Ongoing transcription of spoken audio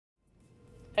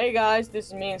Hey guys, this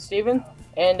is me and Steven,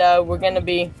 and we're going to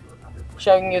be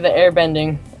showing you the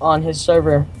airbending on his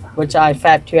server, which I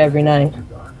fap to every night.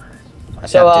 I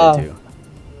So, tapped it too.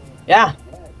 yeah,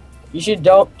 you should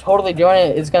totally join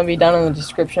it. It's going to be down in the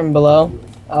description below.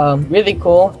 Really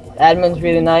cool. Admin's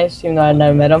really nice, even though I've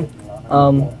never met him.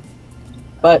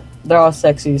 But they're all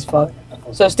sexy as fuck.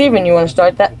 So, Steven, you want to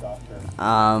start that?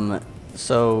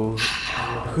 So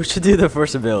who should do the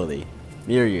first ability?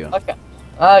 Me or you? Okay.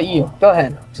 You. Go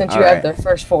ahead, since you have the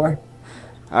first four.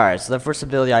 Alright, so the first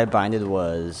ability I binded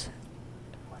was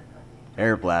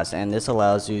Air Blast, and this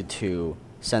allows you to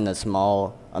send a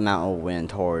small amount of wind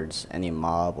towards any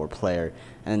mob or player,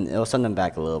 and it'll send them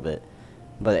back a little bit.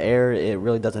 But air, it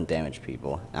really doesn't damage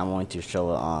people. I'm going to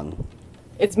show it on.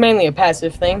 It's mainly a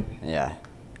passive thing. Yeah.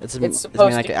 It's supposed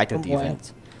mainly like to an active avoid.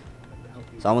 defense.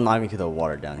 So I'm not going to the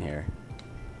water down here.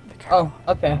 Oh,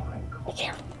 okay. Be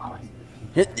careful.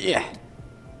 Yeah.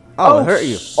 Oh, it hurt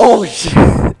you. Oh,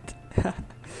 shit.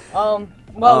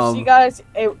 Well, see guys,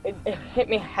 it hit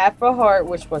me half a heart,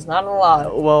 which was not a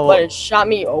lot, but it shot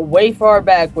me way far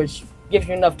back, which gives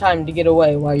you enough time to get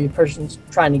away while your person's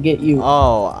trying to get you.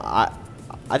 Oh, I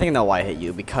think I know why I hit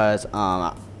you, because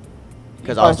I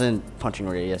was in punching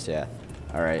radius, yeah.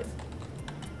 Alright.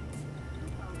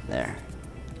 There.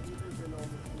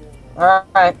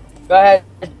 Alright, go ahead.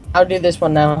 I'll do this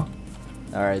one now.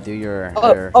 Alright, do your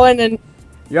Oh, and then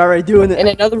you're already doing it. and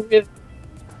another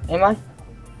am I?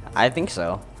 I think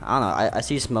so. I don't know. I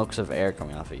see smokes of air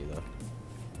coming off of you though.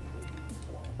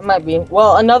 It might be.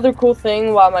 Well, another cool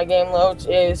thing while my game loads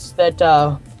is that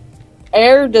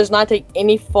air does not take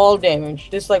any fall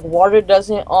damage. Just like water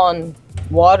doesn't on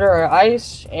water or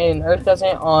ice, and earth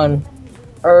doesn't on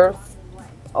earth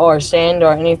or sand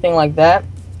or anything like that.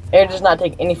 Air does not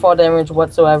take any fall damage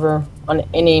whatsoever on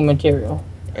any material.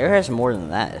 Air has more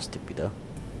than that, it's stupid though.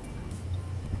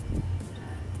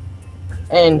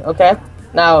 And okay,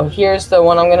 now here's the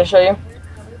one I'm gonna show you.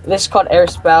 This is called air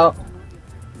spout.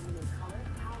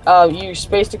 You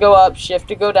space to go up, shift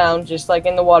to go down, just like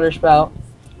in the water spout.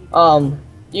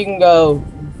 You can go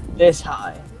this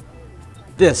high.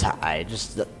 This high,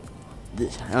 just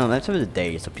this. I don't know. That's time of the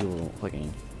day, so people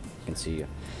fucking can see you.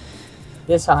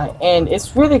 This high, and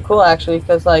it's really cool actually,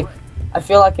 because like I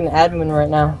feel like an admin right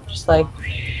now, just like.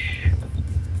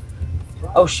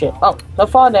 Oh shit! Oh, no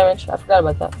fall damage. I forgot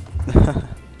about that.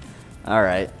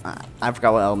 Alright, I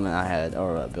forgot what element I had,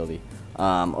 or ability.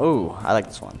 Oh, I like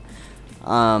this one.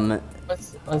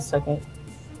 One second.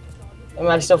 Am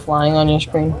I still flying on your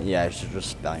screen? Yeah, it's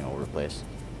just spouting all over the place.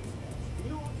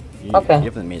 Okay. You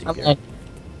have the music here.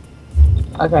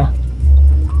 Okay.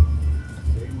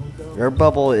 Your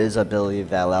bubble is an ability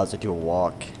that allows you to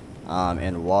walk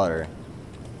in water.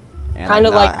 And kind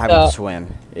of not like having to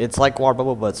swim. It's like water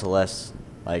bubble, but it's less,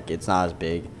 like, it's not as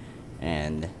big.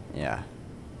 And, yeah.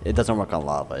 It doesn't work on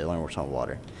lava, it only works on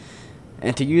water.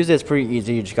 And to use it, it's pretty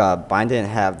easy. You just gotta bind it and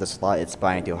have the slot it's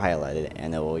binding to highlighted,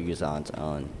 and it will use it on its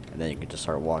own. And then you can just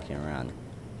start walking around.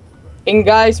 And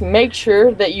guys, make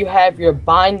sure that you have your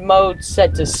bind mode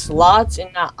set to slots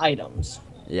and not items.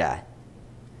 Yeah.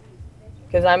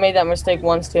 Because I made that mistake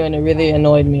once too, and it really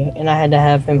annoyed me, and I had to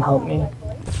have him help me.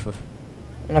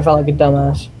 And I felt like a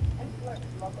dumbass.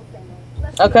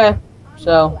 Okay,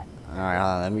 so.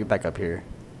 Alright, let me get back up here.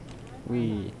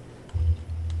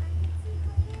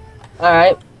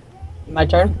 Alright, my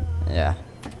turn? Yeah.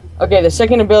 Okay, the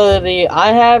second ability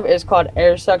I have is called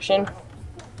air suction.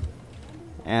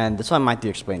 And this one I might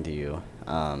explain to you.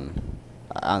 I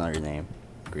don't know your name.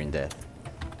 Green Death.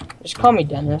 Just call me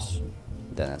Dennis.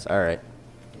 Dennis, alright.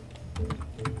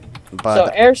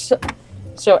 But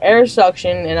so air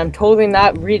suction, and I'm totally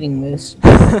not reading this.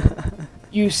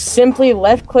 You simply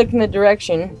left click in the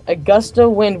direction, a gust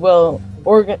of wind will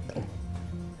originate.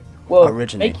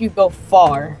 make you go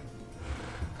far.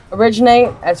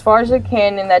 Originate as far as it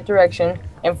can in that direction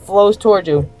and flows towards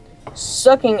you,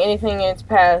 sucking anything in its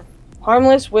path,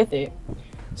 harmless with it.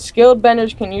 Skilled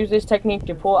benders can use this technique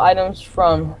to pull items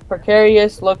from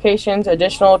precarious locations.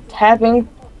 Additional tapping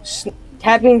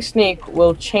sneak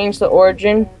will change the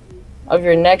origin of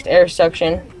your next air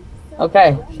suction.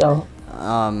 Okay, so.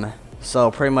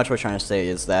 So pretty much what we're trying to say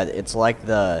is that it's like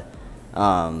the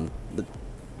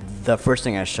first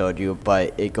thing I showed you,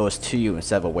 but it goes to you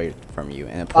instead of away from you,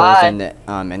 and it pulls in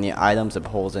any items, it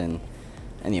pulls in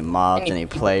any mobs, any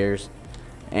players.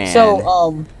 And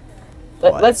so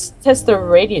let's test the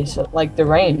radius, like the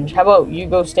range. How about you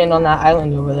go stand on that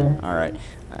island over there? All right,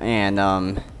 and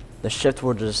the shift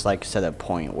will just like set a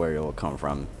point where it will come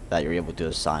from that you're able to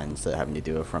assign instead of having to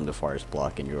do it from the farthest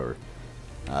block in your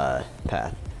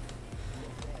path.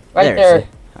 Right there.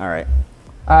 All right.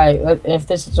 Alright, if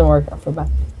this doesn't work, I'll feel bad.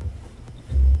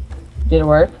 Did it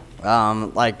work?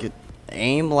 Like,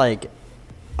 aim, like,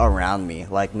 around me.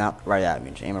 Like, not right at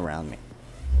me. Just aim around me.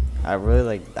 I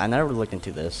never looked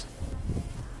into this.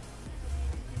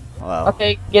 Well.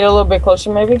 Okay, get a little bit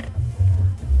closer, maybe.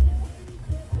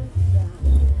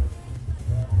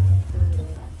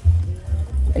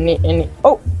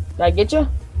 Oh, did I get you?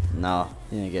 No,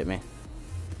 you didn't get me.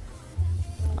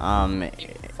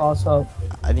 False hope.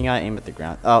 I think I aim at the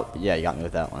ground. Oh, yeah, you got me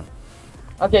with that one.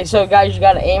 Okay, so guys, you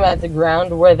gotta aim at the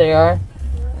ground where they are.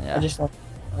 Yeah. Okay,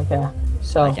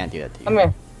 so. I can't do that to you. Come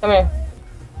here, come here.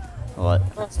 What?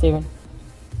 Come on, Steven.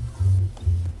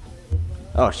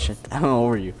 Oh shit, I'm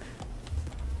over you.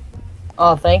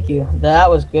 Oh, thank you.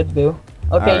 That was good, boo.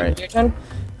 Okay, Alright. your turn.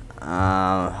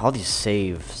 All these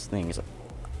save things.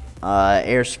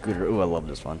 Air scooter. Ooh, I love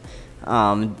this one.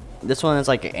 This one is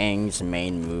like Aang's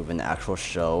main move in the actual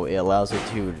show. It allows it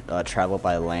to travel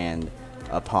by land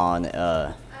upon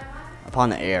the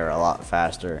air a lot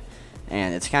faster,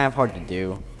 and it's kind of hard to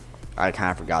do. I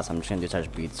kind of forgot, so I'm just gonna do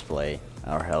touch beat display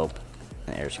or help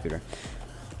an air scooter.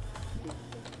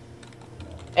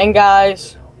 And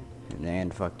guys,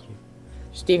 And fuck you.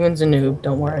 Steven's a noob.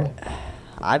 Don't worry.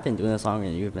 I've been doing this longer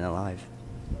than you've been alive.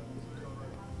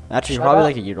 Actually, Shut you're probably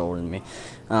up. like a year older than me.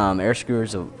 Air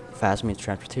scooters are fast means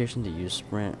transportation to use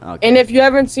sprint. Okay. And if you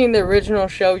haven't seen the original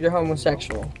show, you're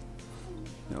homosexual.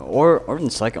 Or the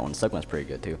second one. The second one's pretty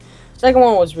good too. Second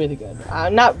one was really good.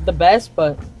 Not the best,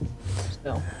 but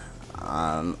still.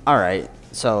 Alright,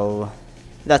 so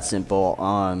that's simple.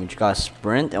 You just gotta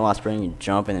sprint, and while sprinting you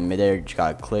jump, and in midair you just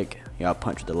gotta click. You gotta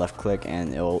punch with the left click,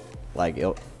 and it'll make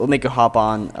you hop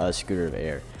on a scooter of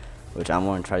air, which I'm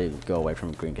gonna try to go away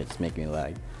from green because it's making me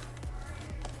lag.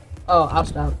 Oh, I'll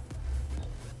stop.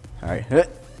 Alright.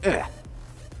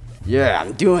 Yeah,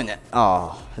 I'm doing it.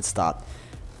 Oh, it stopped.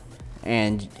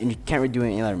 And you can't really do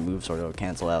any other moves or it'll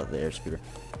cancel out the air scooter.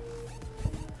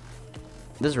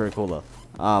 This is really cool though.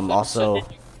 Also, did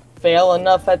you fail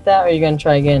enough at that, or are you gonna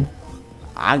try again?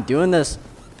 I'm doing this.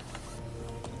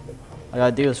 I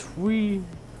gotta do this. Whee.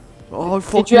 Oh,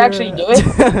 fuck Did you yeah. actually do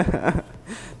it?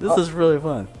 This is really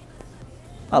fun.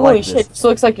 I Holy like shit! this. This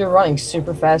looks like you're running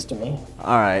super fast to me.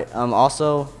 All right.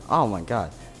 Also, oh my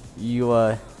god,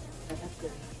 you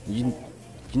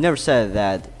never said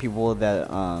that people that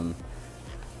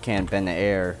can bend the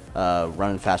air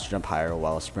run faster, jump higher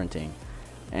while sprinting,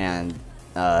 and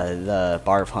the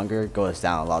bar of hunger goes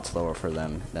down a lot slower for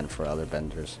them than for other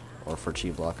benders or for chi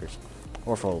blockers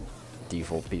or for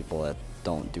default people that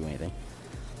don't do anything.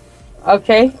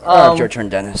 Okay. It's your turn,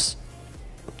 Dennis.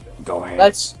 Go ahead.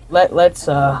 Let's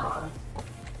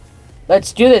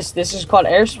do this. This is called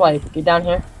air swipe. Get down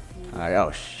here. Alright,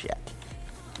 oh shit.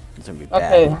 It's gonna be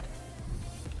bad. Okay.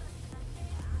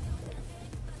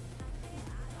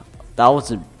 That was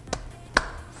the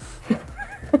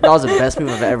best move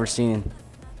I've ever seen.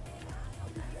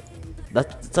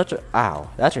 That's such a ow.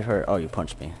 That actually hurt. Oh, you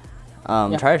punched me.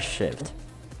 Yeah. Try to shift.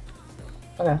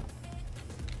 Okay.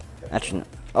 Actually,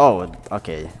 oh,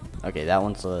 okay. Okay, that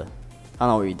one's I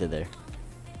don't know what you did there.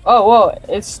 Oh well,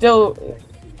 it's still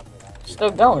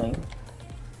going.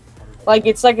 Like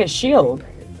it's like a shield.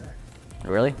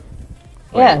 Really?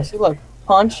 Yeah. See, look,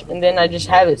 punch, and then I just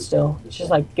have it still. It's just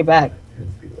like get back.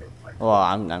 Well,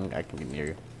 I can get near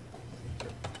you.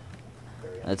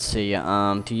 Let's see.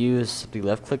 To use the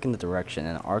left click in the direction,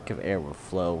 an arc of air will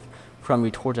flow from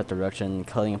you towards that direction,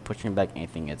 cutting and pushing back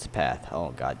anything in its path.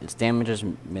 Oh god, its damage is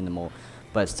minimal,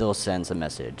 but it still sends a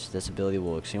message. This ability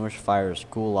will extinguish fires,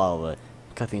 cool lava,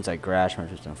 cut things like grass,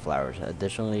 branches, and flowers.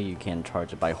 Additionally, you can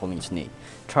charge it by holding sneak.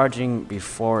 Charging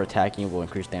before attacking will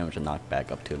increase damage and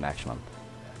knockback up to a maximum.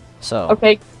 So.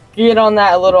 Okay, get on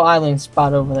that little island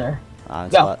spot over there.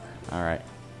 Go. Alright.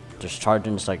 Just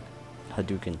charging just like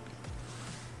Hadouken.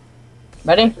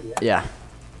 Ready? Yeah.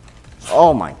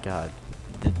 Oh my god.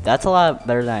 That's a lot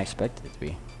better than I expected it to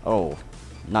be. Oh.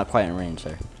 Not quite in range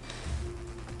there.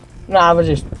 No, I was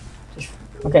just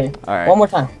okay. Alright. One more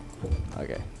time.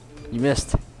 Okay. You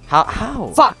missed.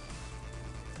 How? Fuck!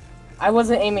 I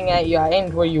wasn't aiming at you. I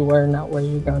aimed where you were, not where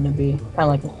you're going to be.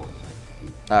 Kind of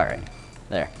like. Alright.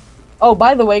 There. Oh,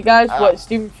 by the way, guys, what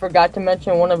Steven forgot to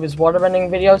mention in one of his waterbending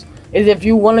videos is if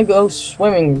you want to go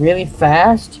swimming really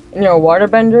fast and you're a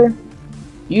waterbender,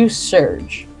 use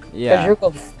surge. Yeah. Because you'll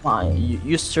go flying.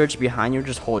 You search behind you,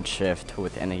 just hold shift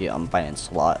with any unbind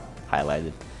slot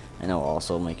highlighted. And it'll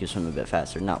also make you swim a bit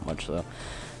faster. Not much though.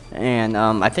 And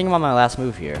I think I'm on my last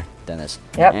move here, Dennis.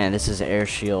 Yep. And this is air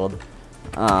shield.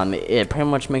 It pretty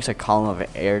much makes a column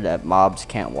of air that mobs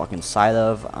can't walk inside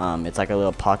of. It's like a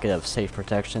little pocket of safe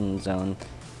protection zone.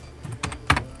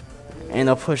 and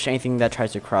it'll push anything that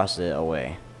tries to cross it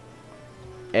away.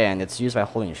 And it's used by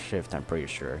holding shift, I'm pretty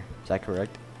sure. Is that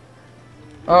correct?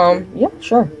 Yeah,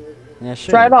 sure. Yeah,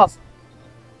 sure. Try it off.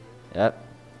 Yep.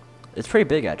 It's pretty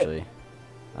big, actually.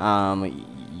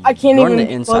 I can't even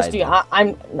get close to you.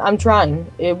 I'm trying.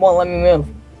 It won't let me move.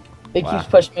 It keeps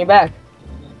pushing me back.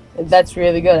 That's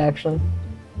really good, actually.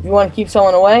 You want to keep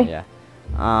someone away? Yeah.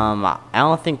 I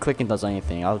don't think clicking does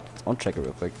anything. I'll check it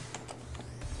real quick.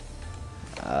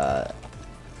 And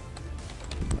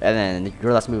then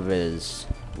your last move is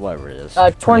whatever it is.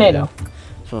 Tornado.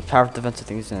 So most powerful defensive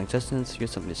things in existence.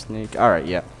 Use something to sneak. All right,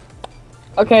 yeah.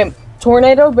 Okay,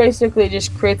 tornado basically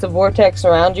just creates a vortex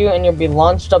around you, and you'll be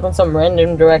launched up in some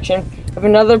random direction. If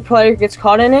another player gets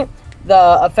caught in it,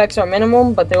 the effects are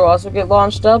minimum, but they will also get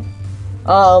launched up.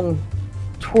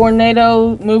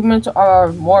 Tornado movements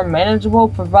are more manageable,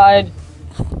 provided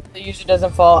the user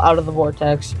doesn't fall out of the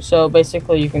vortex. So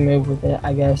basically, you can move with it,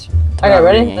 I guess. Okay,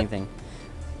 ready? Anything.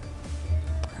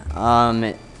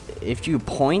 If you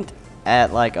point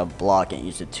at like a block and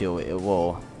use it too, it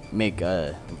will make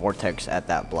a vortex at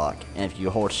that block. And if you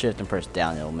hold shift and press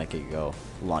down, it'll make it go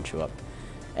launch you up.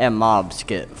 And mobs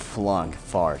get flung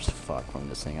far as fuck from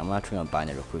this thing. I'm actually gonna bind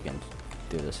it real quick and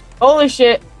do this. Holy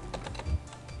shit!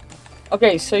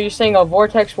 Okay, so you're saying a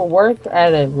vortex will work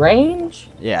at a range?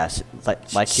 Yes,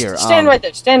 like here. Stand right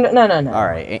there. Stand. No. All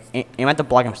right, aim at the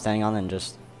block I'm standing on and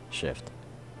just shift.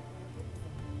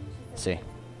 See.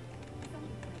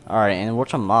 All right, and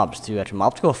watch on mobs too. Actually,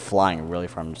 mobs go flying really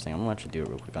far from this thing. I'm gonna actually do it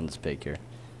real quick on this pig here.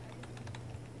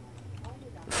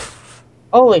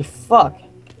 Holy fuck!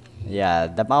 Yeah,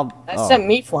 that mob. That sent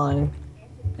me flying.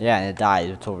 Yeah, and it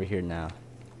died. It's over here now.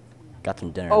 Got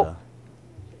some dinner Oh. though.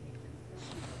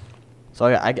 So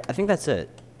yeah, I think that's it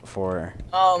for.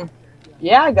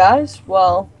 Yeah, guys.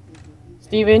 Well,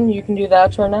 Steven, you can do the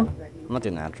outro now. I'm not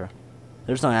doing outro.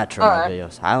 There's no outro in my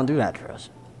videos. I don't do outros.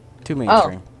 Too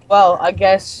mainstream. Oh, well, I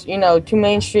guess, you know, too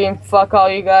mainstream. Fuck all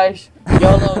you guys.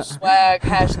 YOLO swag,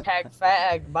 hashtag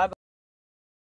fag. Bye bye.